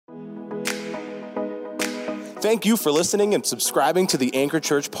Thank you for listening and subscribing to the Anchor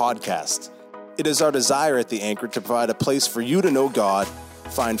Church podcast. It is our desire at the Anchor to provide a place for you to know God,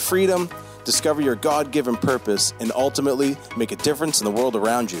 find freedom, discover your God-given purpose, and ultimately make a difference in the world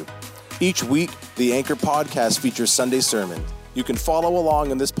around you. Each week, the Anchor podcast features Sunday sermon. You can follow along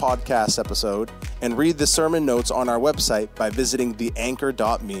in this podcast episode and read the sermon notes on our website by visiting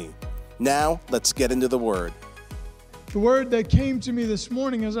theanchor.me. Now, let's get into the Word. The word that came to me this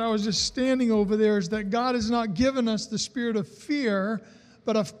morning as I was just standing over there is that God has not given us the spirit of fear,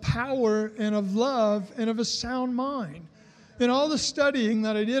 but of power and of love and of a sound mind. In all the studying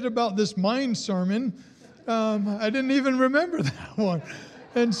that I did about this mind sermon, I didn't even remember that one.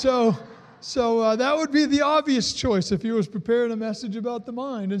 And so that would be the obvious choice if he was preparing a message about the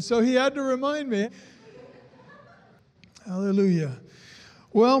mind. And so he had to remind me. Hallelujah.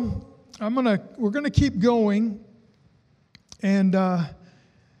 Well, we're gonna keep going. And,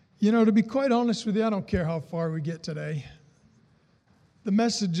 to be quite honest with you, I don't care how far we get today. The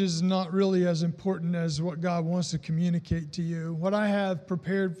message is not really as important as what God wants to communicate to you. What I have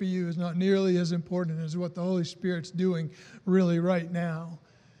prepared for you is not nearly as important as what the Holy Spirit's doing really right now.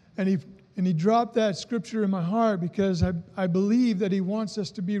 And he dropped that scripture in my heart because I believe that he wants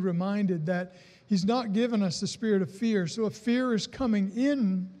us to be reminded that he's not given us the spirit of fear. So if fear is coming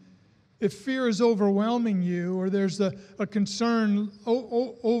in, if fear is overwhelming you, or there's a concern,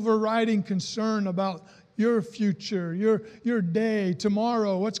 overriding concern about your future, your day,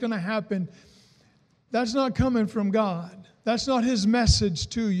 tomorrow, what's going to happen, that's not coming from God. That's not his message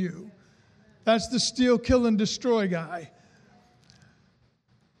to you. That's the steal, kill, and destroy guy.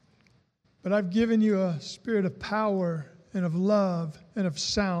 But I've given you a spirit of power and of love and of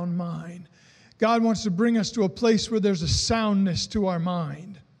sound mind. God wants to bring us to a place where there's a soundness to our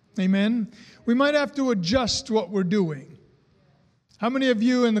mind. Amen. We might have to adjust what we're doing. How many of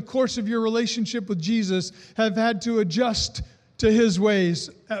you in the course of your relationship with Jesus have had to adjust to his ways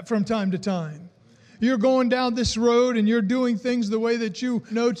from time to time? You're going down this road and you're doing things the way that you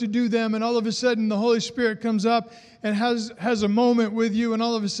know to do them, and all of a sudden the Holy Spirit comes up and has a moment with you, and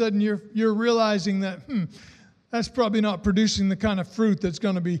all of a sudden you're realizing that that's probably not producing the kind of fruit that's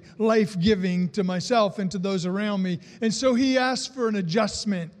going to be life-giving to myself and to those around me. And so he asked for an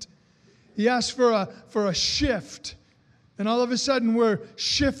adjustment. He asked for a shift. And all of a sudden we're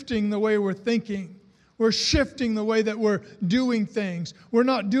shifting the way we're thinking. We're shifting the way that we're doing things. We're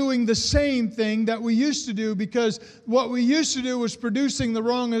not doing the same thing that we used to do because what we used to do was producing the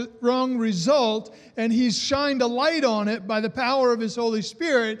wrong result, and he's shined a light on it by the power of his Holy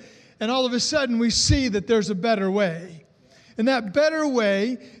Spirit. And all of a sudden, we see that there's a better way. And that better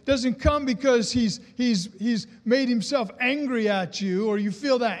way doesn't come because he's made himself angry at you or you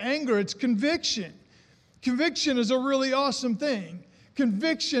feel that anger. It's conviction. Conviction is a really awesome thing.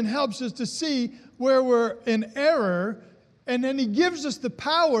 Conviction helps us to see where we're in error, and then he gives us the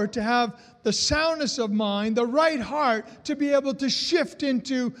power to have the soundness of mind, the right heart, to be able to shift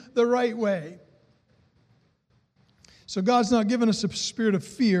into the right way. So God's not given us a spirit of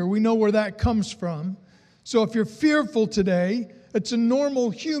fear. We know where that comes from. So if you're fearful today, it's a normal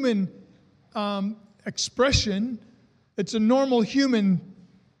human expression. It's a normal human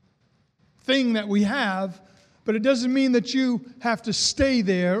thing that we have, but it doesn't mean that you have to stay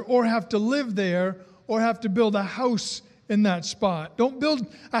there or have to live there or have to build a house in that spot. Don't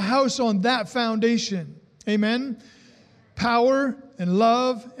build a house on that foundation. Amen? Power and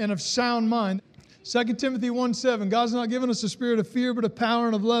love and of sound mind. 2 Timothy 1:7, God's not given us a spirit of fear, but of power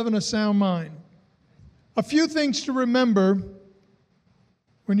and of love and a sound mind. A few things to remember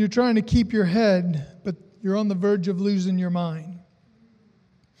when you're trying to keep your head, but you're on the verge of losing your mind.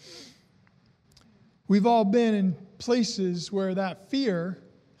 We've all been in places where that fear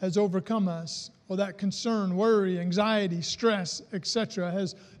has overcome us, or that concern, worry, anxiety, stress, etc.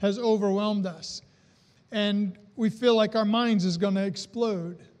 has overwhelmed us. And we feel like our minds is going to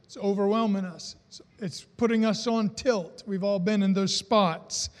explode. It's overwhelming us. It's putting us on tilt. We've all been in those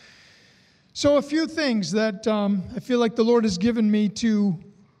spots. So a few things that I feel like the Lord has given me to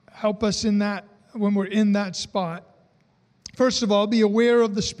help us in that when we're in that spot. First of all, be aware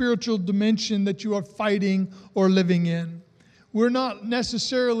of the spiritual dimension that you are fighting or living in. We're not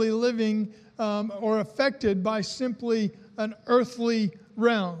necessarily living or affected by simply an earthly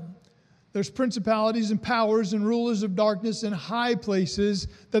realm. There's principalities and powers and rulers of darkness in high places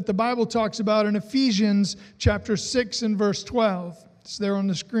that the Bible talks about in Ephesians chapter 6 and verse 12. It's there on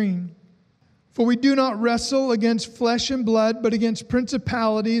the screen. For we do not wrestle against flesh and blood, but against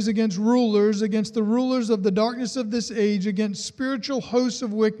principalities, against rulers, against the rulers of the darkness of this age, against spiritual hosts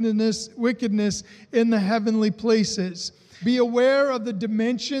of wickedness in the heavenly places. Be aware of the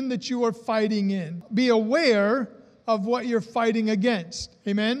dimension that you are fighting in. Be aware of what you're fighting against.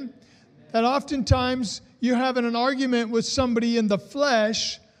 Amen? That oftentimes you're having an argument with somebody in the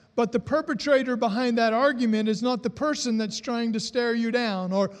flesh, but the perpetrator behind that argument is not the person that's trying to stare you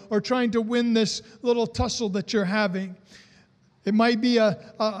down or trying to win this little tussle that you're having. It might be a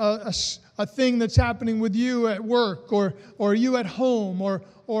thing that's happening with you at work or you at home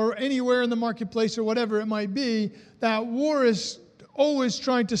or anywhere in the marketplace or whatever it might be. That war is always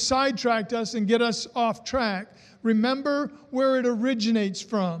trying to sidetrack us and get us off track. Remember where it originates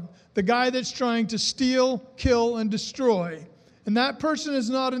from. The guy that's trying to steal, kill, and destroy. And that person is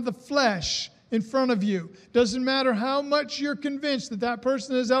not in the flesh in front of you. Doesn't matter how much you're convinced that that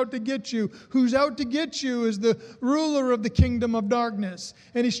person is out to get you. Who's out to get you is the ruler of the kingdom of darkness.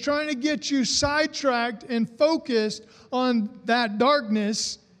 And he's trying to get you sidetracked and focused on that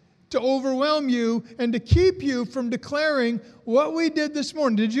darkness to overwhelm you and to keep you from declaring what we did this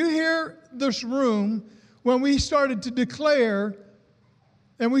morning. Did you hear this room when we started to declare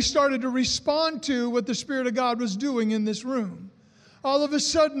and we started to respond to what the Spirit of God was doing in this room? All of a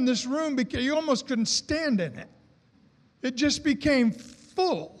sudden, this room became, you almost couldn't stand in it. It just became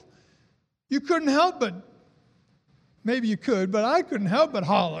full. You couldn't help but, maybe you could, but I couldn't help but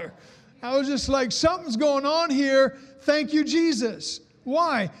holler. I was just like, something's going on here. Thank you, Jesus.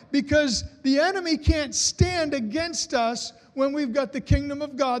 Why? Because the enemy can't stand against us when we've got the kingdom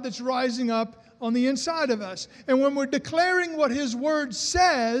of God that's rising up on the inside of us. And when we're declaring what His Word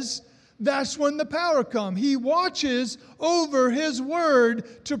says, that's when the power comes. He watches over His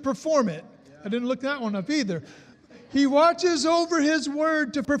Word to perform it. I didn't look that one up either. He watches over His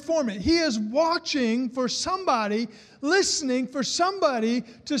Word to perform it. He is watching for somebody, listening for somebody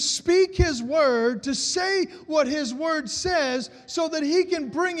to speak His Word, to say what His Word says so that He can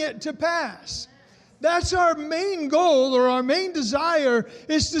bring it to pass. That's our main goal, or our main desire,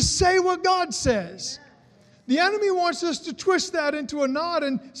 is to say what God says. The enemy wants us to twist that into a knot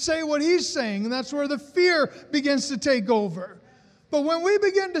and say what he's saying, and that's where the fear begins to take over. But when we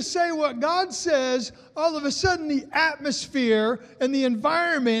begin to say what God says, all of a sudden the atmosphere and the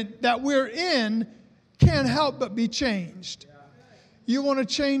environment that we're in can't help but be changed. You want to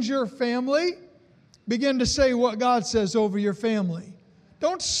change your family? Begin to say what God says over your family.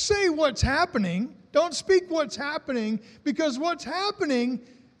 Don't say what's happening. Don't speak what's happening, because what's happening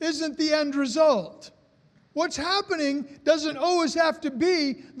isn't the end result. What's happening doesn't always have to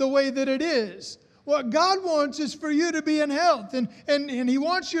be the way that it is. What God wants is for you to be in health, and He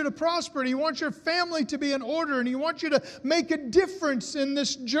wants you to prosper, and He wants your family to be in order, and He wants you to make a difference in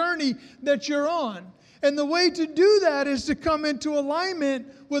this journey that you're on. And the way to do that is to come into alignment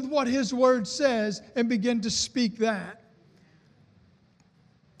with what His Word says and begin to speak that.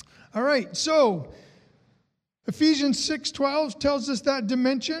 All right, so Ephesians 6:12 tells us that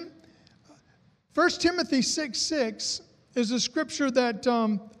dimension. 1 Timothy 6:6 is a scripture that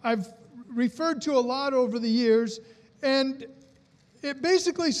I've referred to a lot over the years, and it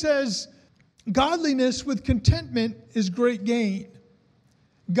basically says, godliness with contentment is great gain.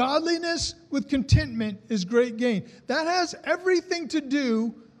 Godliness with contentment is great gain. That has everything to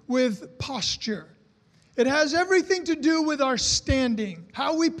do with posture. It has everything to do with our standing,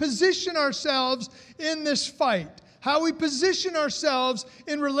 how we position ourselves in this fight, how we position ourselves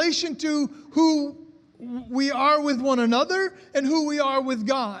in relation to who we are with one another and who we are with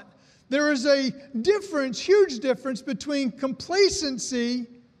God. There is a difference, huge difference between complacency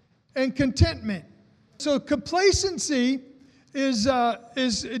and contentment. So complacency is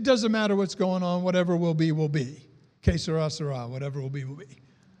it doesn't matter what's going on, whatever will be, will be. Que sera, sera, whatever will be, will be.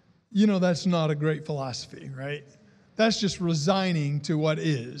 You know, that's not a great philosophy, right? That's just resigning to what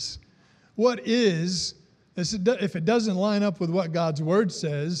is. What is, if it doesn't line up with what God's Word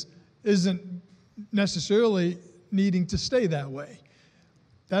says, isn't necessarily needing to stay that way.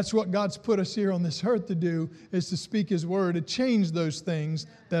 That's what God's put us here on this earth to do, is to speak His Word, to change those things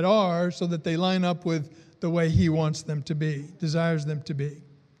that are so that they line up with the way He wants them to be, desires them to be.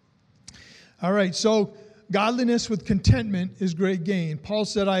 All right, so godliness with contentment is great gain. Paul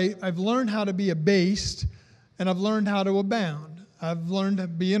said, I've learned how to be abased, and I've learned how to abound. I've learned to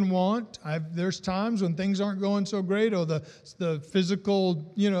be in want. There's times when things aren't going so great, or the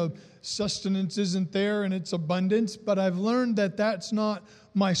physical, sustenance isn't there in its abundance, but I've learned that that's not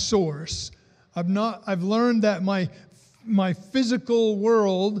my source. I've learned that my physical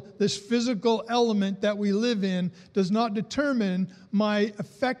world, this physical element that we live in, does not determine my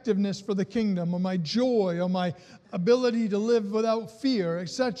effectiveness for the kingdom, or my joy, or my ability to live without fear,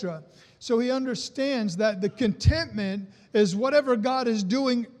 etc. So he understands that the contentment is whatever God is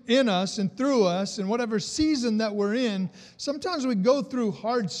doing in us and through us and whatever season that we're in. Sometimes we go through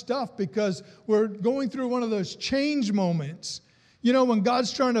hard stuff because we're going through one of those change moments. You know, when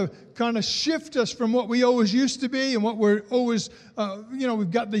God's trying to kind of shift us from what we always used to be and what we're always,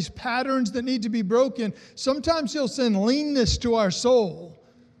 we've got these patterns that need to be broken. Sometimes he'll send leanness to our soul.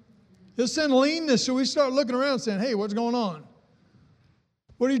 He'll send leanness so we start looking around saying, hey, what's going on?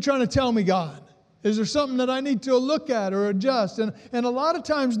 What are you trying to tell me, God? Is there something that I need to look at or adjust? And a lot of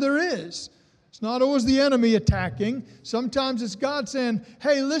times there is. It's not always the enemy attacking. Sometimes it's God saying,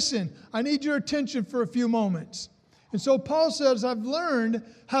 hey, listen, I need your attention for a few moments. And so Paul says, I've learned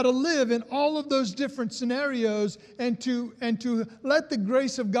how to live in all of those different scenarios and to let the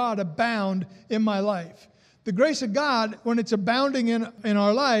grace of God abound in my life. The grace of God, when it's abounding in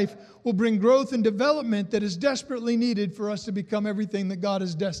our life, will bring growth and development that is desperately needed for us to become everything that God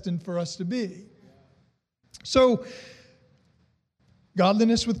has destined for us to be. So,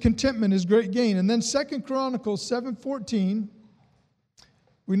 godliness with contentment is great gain. And then 2 Chronicles 7:14,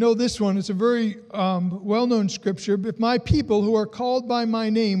 we know this one. It's a very well-known scripture. If my people who are called by my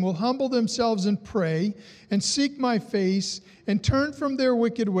name will humble themselves and pray and seek my face and turn from their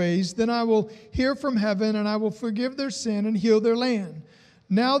wicked ways, then I will hear from heaven and I will forgive their sin and heal their land.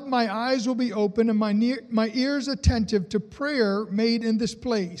 Now my eyes will be open and my ears attentive to prayer made in this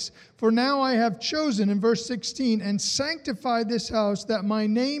place. For now I have chosen, in verse 16, and sanctified this house that my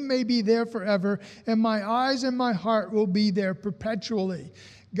name may be there forever, and my eyes and my heart will be there perpetually.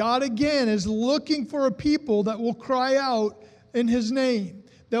 God again is looking for a people that will cry out in His name.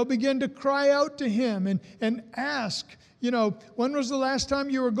 They'll begin to cry out to Him and ask, when was the last time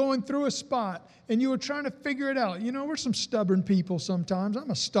you were going through a spot and you were trying to figure it out? We're some stubborn people sometimes. I'm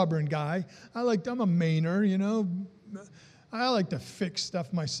a stubborn guy. I'm a mainer, I like to fix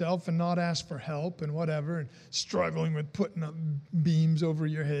stuff myself and not ask for help and whatever, and struggling with putting up beams over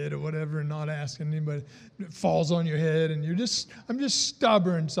your head or whatever and not asking anybody. It falls on your head and I'm just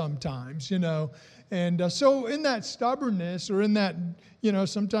stubborn sometimes, And so in that stubbornness or in that,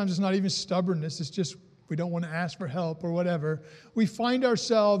 sometimes it's not even stubbornness, it's just we don't want to ask for help or whatever. We find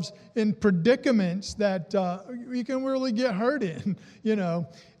ourselves in predicaments that we can really get hurt in,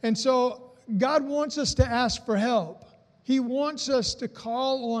 And so God wants us to ask for help. He wants us to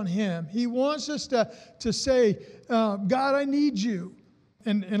call on Him. He wants us to say, God, I need you.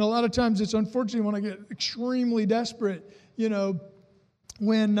 And a lot of times it's unfortunately when I get extremely desperate,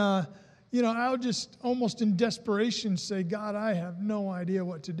 when, I'll just almost in desperation say, God, I have no idea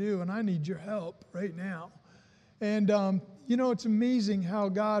what to do and I need your help right now. And, it's amazing how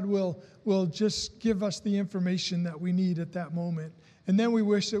God will just give us the information that we need at that moment. And then we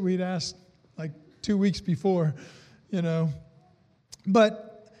wish that we'd asked like 2 weeks before.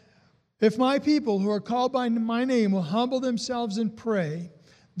 But if my people who are called by my name will humble themselves and pray,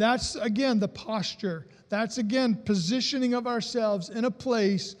 that's again the posture. That's again positioning of ourselves in a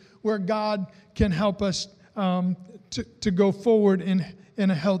place where God can help us to go forward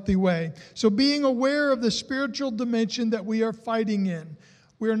in a healthy way. So being aware of the spiritual dimension that we are fighting in.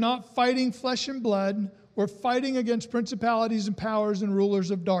 We are not fighting flesh and blood. We're fighting against principalities and powers and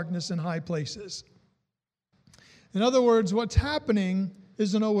rulers of darkness in high places. In other words, what's happening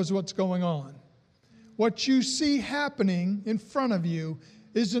isn't always what's going on. What you see happening in front of you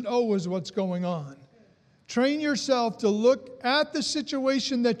isn't always what's going on. Train yourself to look at the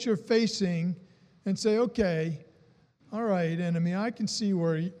situation that you're facing and say, okay, all right, enemy, I can see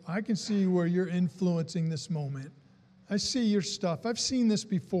where you're influencing this moment. I see your stuff. I've seen this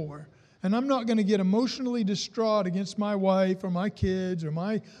before. And I'm not going to get emotionally distraught against my wife or my kids or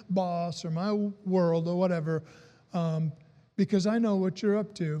my boss or my world or whatever. Because I know what you're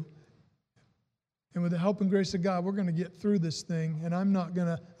up to. And with the help and grace of God, we're going to get through this thing, and I'm not going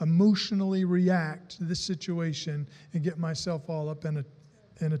to emotionally react to this situation and get myself all up in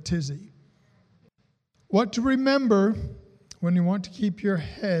a tizzy. What to remember when you want to keep your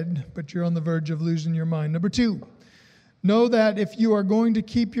head, but you're on the verge of losing your mind. Number 2, know that if you are going to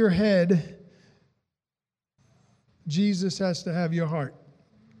keep your head, Jesus has to have your heart.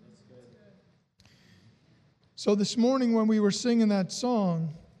 So this morning when we were singing that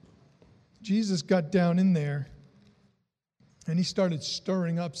song, Jesus got down in there and He started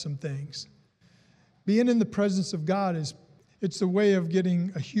stirring up some things. Being in the presence of God it's a way of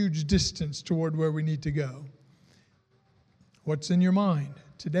getting a huge distance toward where we need to go. What's in your mind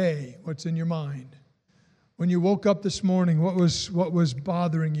today? What's in your mind? When you woke up this morning, what was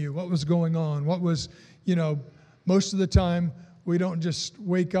bothering you? What was going on? What was, most of the time we don't just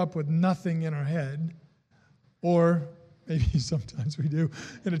wake up with nothing in our head. Or Maybe sometimes we do,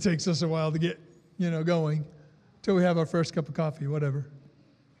 and it takes us a while to get, going till we have our first cup of coffee, whatever.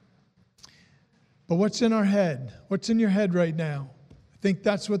 But what's in our head? What's in your head right now? I think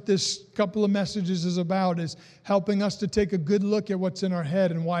that's what this couple of messages is about, is helping us to take a good look at what's in our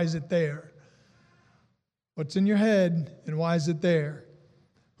head and why is it there. What's in your head and why is it there?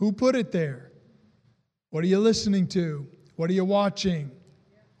 Who put it there? What are you listening to? What are you watching?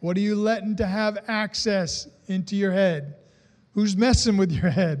 What are you letting to have access into your head? Who's messing with your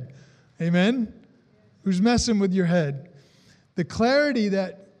head? Amen? Who's messing with your head? The clarity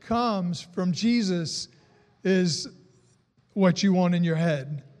that comes from Jesus is what you want in your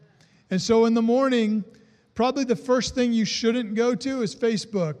head. And so in the morning, probably the first thing you shouldn't go to is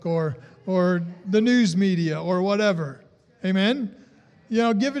Facebook or the news media or whatever. Amen?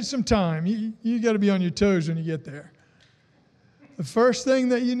 Give it some time. You got to be on your toes when you get there. The first thing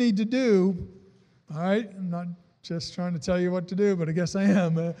that you need to do, all right, I'm not just trying to tell you what to do, but I guess I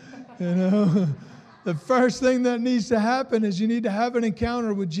am. The first thing that needs to happen is you need to have an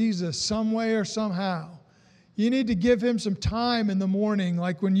encounter with Jesus some way or somehow. You need to give him some time in the morning,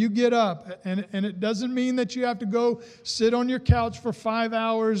 like when you get up. And it doesn't mean that you have to go sit on your couch for 5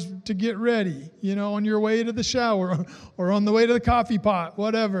 hours to get ready, on your way to the shower or on the way to the coffee pot,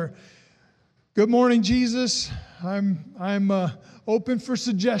 whatever. Good morning, Jesus. I'm open for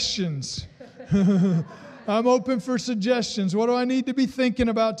suggestions. I'm open for suggestions. What do I need to be thinking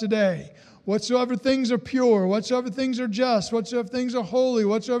about today? Whatsoever things are pure, whatsoever things are just, whatsoever things are holy,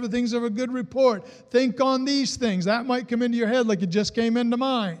 whatsoever things are of a good report, think on these things. That might come into your head like it just came into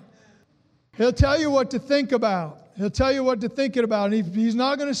mine. He'll tell you what to think about. He'll tell you what to think about. And he's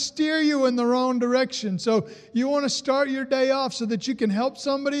not going to steer you in the wrong direction. So you want to start your day off so that you can help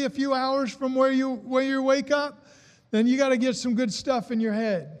somebody a few hours from where you wake up? Then you got to get some good stuff in your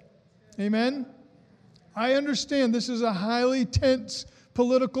head. Amen? I understand this is a highly tense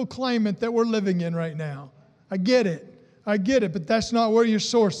political climate that we're living in right now. I get it, but that's not where your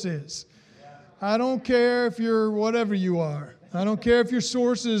source is. I don't care if you're whatever you are. I don't care if your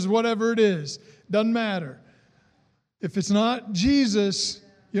source is whatever it is. Doesn't matter. If it's not Jesus,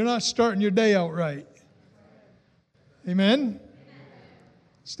 you're not starting your day out right. Amen?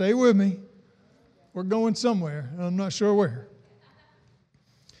 Stay with me. We're going somewhere, and I'm not sure where.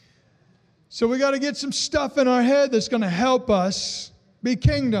 So we got to get some stuff in our head that's going to help us be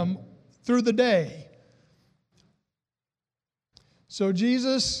kingdom through the day. So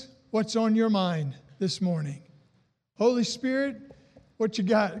Jesus, what's on your mind this morning? Holy Spirit, what you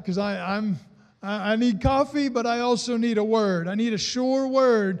got? Because I need coffee, but I also need a word. I need a sure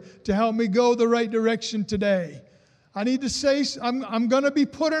word to help me go the right direction today. I need to say, I'm going to be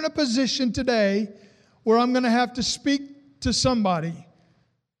put in a position today where I'm going to have to speak to somebody.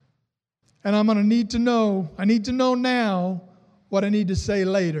 And I'm going to need to know now what I need to say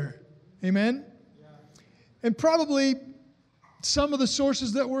later. Amen? Yeah. And probably some of the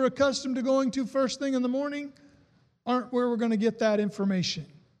sources that we're accustomed to going to first thing in the morning aren't where we're going to get that information.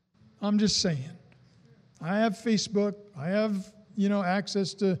 I'm just saying. I have Facebook. I have,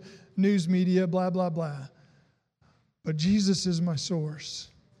 access to news media, blah, blah, blah. But Jesus is my source.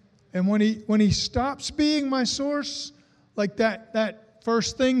 And when he stops being my source, like that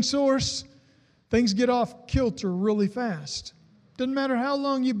first thing source, things get off kilter really fast. Doesn't matter how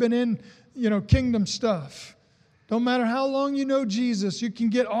long you've been in, kingdom stuff. Don't matter how long you know Jesus, you can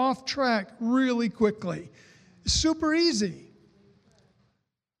get off track really quickly. It's super easy.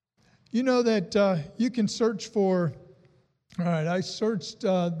 You know that you can search for, all right, I searched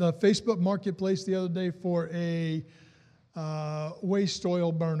the Facebook Marketplace the other day for a waste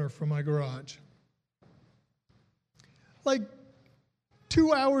oil burner for my garage. Like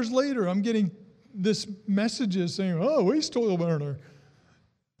 2 hours later, I'm getting this messages saying, oh, waste oil burner.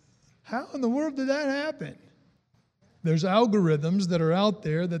 How in the world did that happen? There's algorithms that are out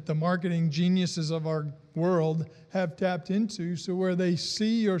there that the marketing geniuses of our world have tapped into, so where they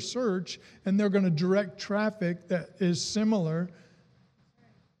see your search and they're going to direct traffic that is similar,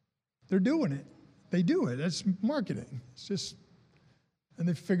 they're doing it. They do it. That's marketing. It's just, and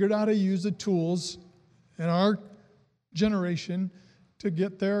they figured out how to use the tools in our generation to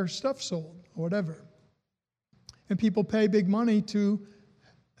get their stuff sold. Whatever. And people pay big money to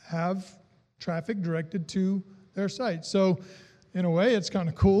have traffic directed to their site. So in a way, it's kind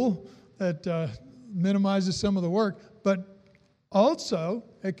of cool that minimizes some of the work, but also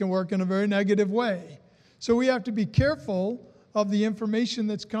it can work in a very negative way. So we have to be careful of the information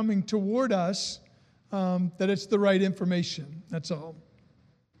that's coming toward us, that it's the right information. That's all.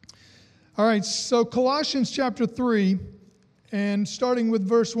 All right, so Colossians chapter 3, And starting with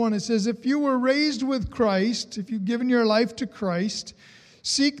verse 1, it says, if you were raised with Christ, if you've given your life to Christ,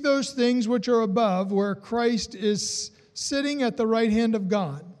 seek those things which are above, where Christ is sitting at the right hand of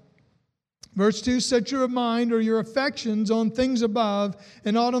God. Verse 2, set your mind or your affections on things above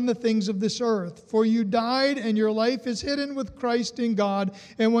and not on the things of this earth. For you died, and your life is hidden with Christ in God.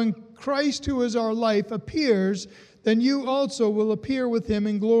 And when Christ, who is our life, appears, then you also will appear with him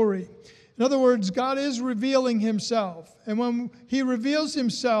in glory. In other words, God is revealing himself. And when he reveals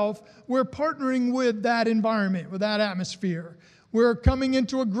himself, we're partnering with that environment, with that atmosphere. We're coming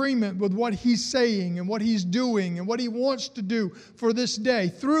into agreement with what he's saying and what he's doing and what he wants to do for this day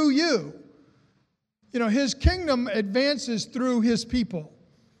through you. You know, his kingdom advances through his people.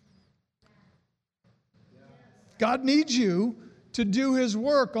 God needs you to do his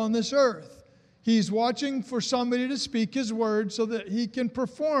work on this earth. He's watching for somebody to speak his word so that he can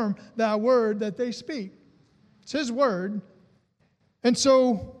perform that word that they speak. It's his word. And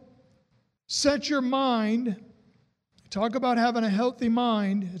so, set your mind. Talk about having a healthy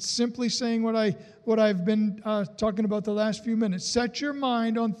mind. It's simply saying what I've been talking about the last few minutes. Set your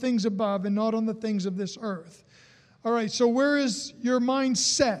mind on things above and not on the things of this earth. All right, so where is your mind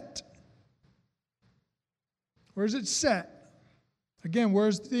set? Where is it set? Again,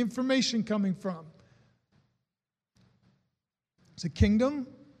 where's the information coming from? Is it kingdom?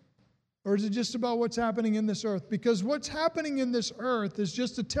 Or is it just about what's happening in this earth? Because what's happening in this earth is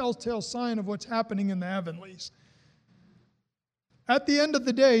just a telltale sign of what's happening in the heavenlies. At the end of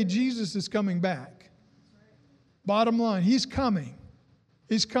the day, Jesus is coming back. Bottom line, he's coming.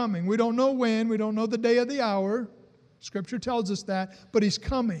 He's coming. We don't know when. We don't know the day or the hour. Scripture tells us that. But he's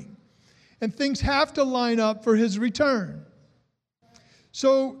coming. And things have to line up for his return.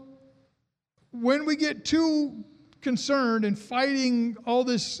 So when we get too concerned and fighting all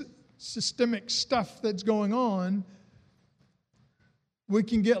this systemic stuff that's going on, we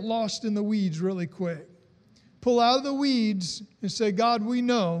can get lost in the weeds really quick. Pull out of the weeds and say, God, we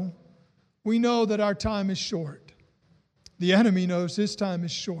know that our time is short. The enemy knows his time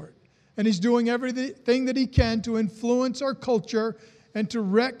is short. And he's doing everything that he can to influence our culture and to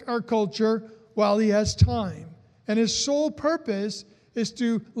wreck our culture while he has time. And his sole purpose is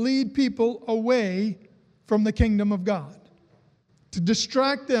to lead people away from the kingdom of God, to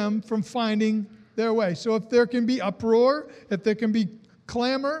distract them from finding their way. So if there can be uproar, if there can be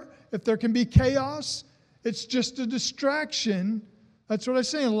clamor, if there can be chaos, it's just a distraction. That's what I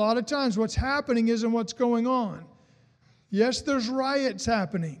say. A lot of times what's happening isn't what's going on. Yes, there's riots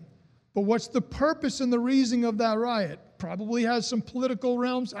happening, but what's the purpose and the reason of that riot? Probably has some political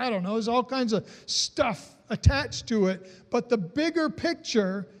realms. I don't know. There's all kinds of stuff attached to it. But the bigger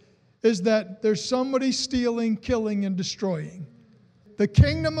picture is that there's somebody stealing, killing, and destroying. The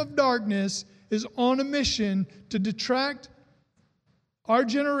kingdom of darkness is on a mission to detract our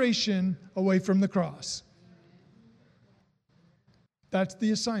generation away from the cross. That's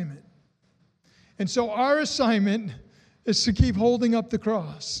the assignment. And so our assignment is to keep holding up the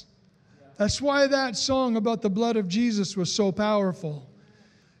cross. That's why that song about the blood of Jesus was so powerful.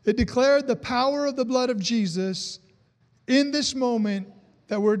 It declared the power of the blood of Jesus in this moment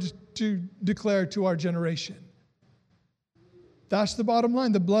that we're to declare to our generation. That's the bottom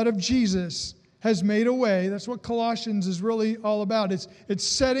line. The blood of Jesus has made a way. That's what Colossians is really all about. It's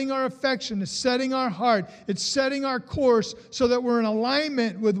setting our affection. It's setting our heart. It's setting our course so that we're in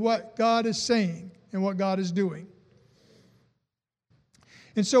alignment with what God is saying and what God is doing.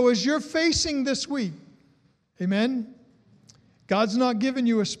 And so as you're facing this week, amen, God's not given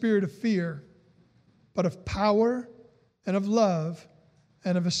you a spirit of fear, but of power and of love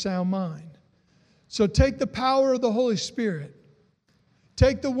and of a sound mind. So take the power of the Holy Spirit.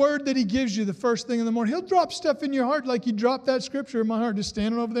 Take the word that he gives you the first thing in the morning. He'll drop stuff in your heart like he dropped that scripture in my heart, just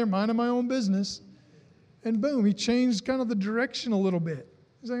standing over there minding my own business. And boom, he changed kind of the direction a little bit.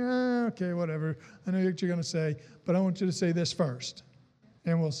 He's like, okay, whatever. I know what you're going to say, but I want you to say this first.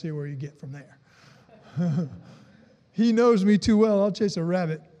 And we'll see where you get from there. He knows me too well. I'll chase a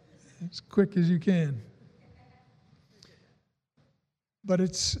rabbit as quick as you can. But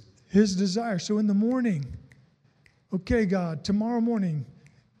it's his desire. So in the morning, okay, God, tomorrow morning,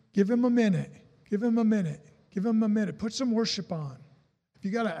 give him a minute. Give him a minute. Give him a minute. Put some worship on. If you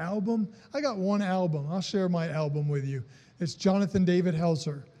got an album, I got one album. I'll share my album with you. It's Jonathan David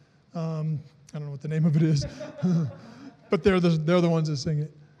Helzer. I don't know what the name of it is. But they're the ones that sing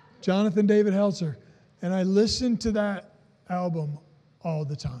it. Jonathan David Helzer. And I listen to that album all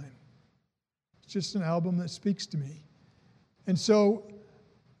the time. It's just an album that speaks to me. And so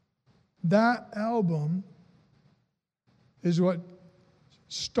that album is what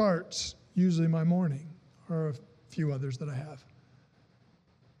starts usually my morning, or few others that I have.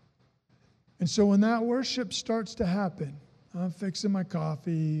 And so when that worship starts to happen, I'm fixing my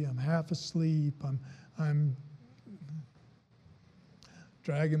coffee, I'm half asleep, I'm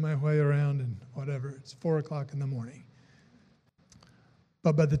dragging my way around and whatever. It's 4 o'clock in the morning.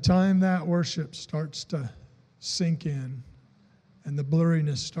 But by the time that worship starts to sink in and the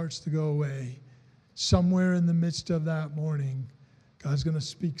blurriness starts to go away, somewhere in the midst of that morning, God's going to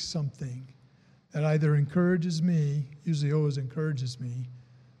speak something that either encourages me, usually always encourages me,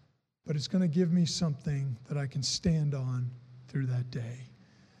 but it's going to give me something that I can stand on through that day.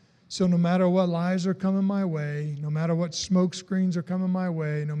 So no matter what lies are coming my way, no matter what smoke screens are coming my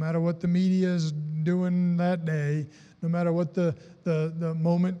way, no matter what the media is doing that day, no matter what the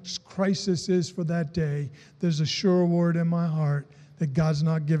moment's crisis is for that day, there's a sure word in my heart that God's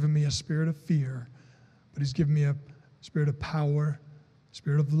not given me a spirit of fear, but He's given me a spirit of power, a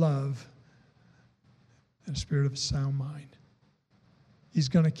spirit of love, and a spirit of a sound mind. He's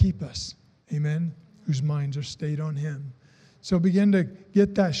going to keep us, amen, whose minds are stayed on Him. So begin to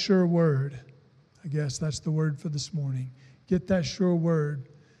get that sure word. I guess that's the word for this morning. Get that sure word,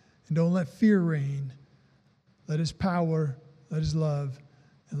 and don't let fear reign. Let His power, let His love,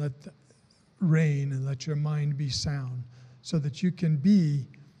 and let reign, and let your mind be sound, so that you can be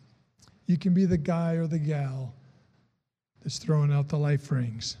the guy or the gal that's throwing out the life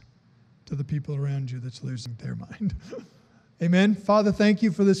rings to the people around you that's losing their mind. Amen. Father, thank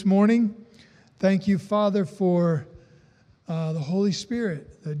you for this morning. Thank you, Father, for the Holy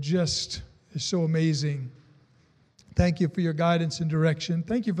Spirit that just is so amazing. Thank you for your guidance and direction.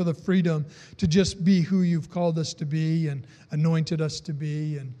 Thank you for the freedom to just be who you've called us to be and anointed us to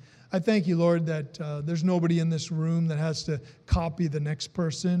be. And I thank you, Lord, that there's nobody in this room that has to copy the next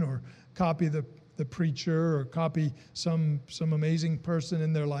person or copy the preacher or copy some amazing person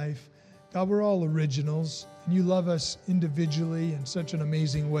in their life. God, we're all originals, and you love us individually in such an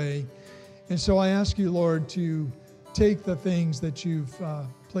amazing way. And so I ask you, Lord, to take the things that you've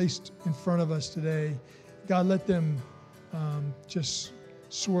placed in front of us today. God, let them just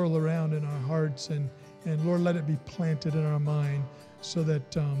swirl around in our hearts, and Lord, let it be planted in our mind so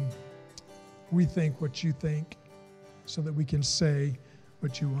that we think what you think, so that we can say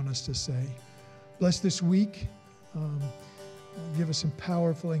what you want us to say. Bless this week. Give us some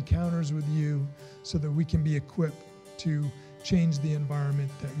powerful encounters with you so that we can be equipped to change the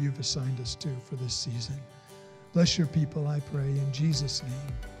environment that you've assigned us to for this season. Bless your people, I pray, in Jesus'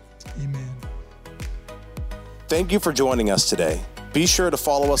 name. Amen. Thank you for joining us today. Be sure to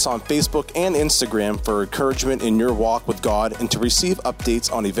follow us on Facebook and Instagram for encouragement in your walk with God and to receive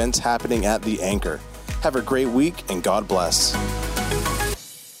updates on events happening at The Anchor. Have a great week, and God bless.